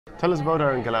Tell us about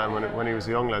Aaron Gillane when he was a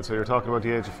young lad. So you're talking about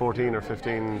the age of 14 or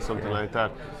 15, something like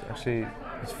that. Actually,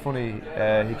 it's funny.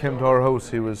 He came to our house.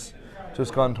 He was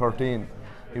just gone 13.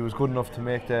 He was good enough to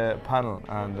make the panel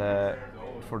and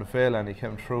for the Feile, and he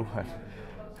came through. And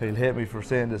he'll hate me for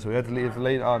saying this. We had to leave the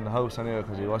light on the house anyway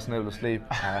because he wasn't able to sleep.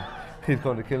 He's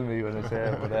going to kill me when I say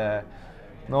it. But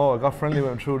no, I got friendly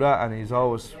with him through that, and he's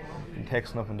always been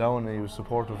texting up and down. And he was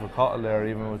supportive of Cottle there,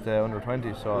 even with the under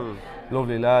 20. So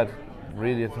lovely lad,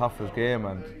 really at the top of his game,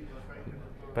 and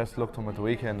best luck to him at the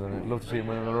weekend. And I'd love to see him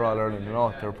win another All Ireland. You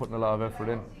know, they're putting a lot of effort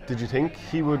in. Did you think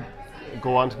he would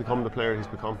go on to become the player he's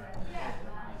become?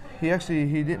 He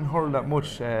didn't hurl that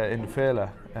much in the Feile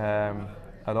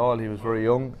at all. He was very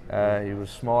young. He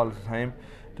was small at the time.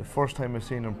 The first time I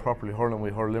seen him properly hurling, we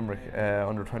hurled Limerick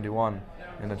under 21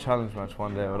 in a challenge match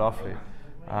one day with Offaly,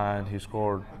 and he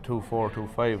scored 2-4,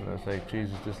 2-5, and I was like,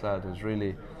 Jesus, this lad is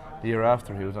really. The year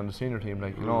after he was on the senior team,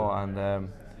 like you know, and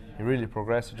he really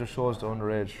progressed. It just shows the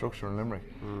underage structure in Limerick,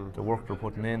 the work they're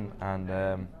putting in, and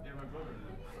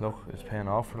look, it's paying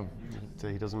off for him. So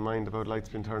he doesn't mind about lights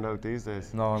being turned out these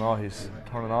days. No, he's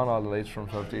turning on all the lights for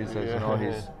himself these days. You know,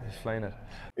 he's flying it.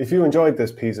 If you enjoyed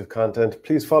this piece of content,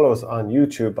 please follow us on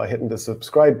YouTube by hitting the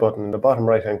subscribe button in the bottom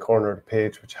right-hand corner of the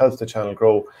page, which helps the channel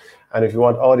grow. And if you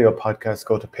want audio podcasts,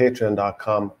 go to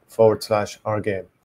patreon.com/ourgame.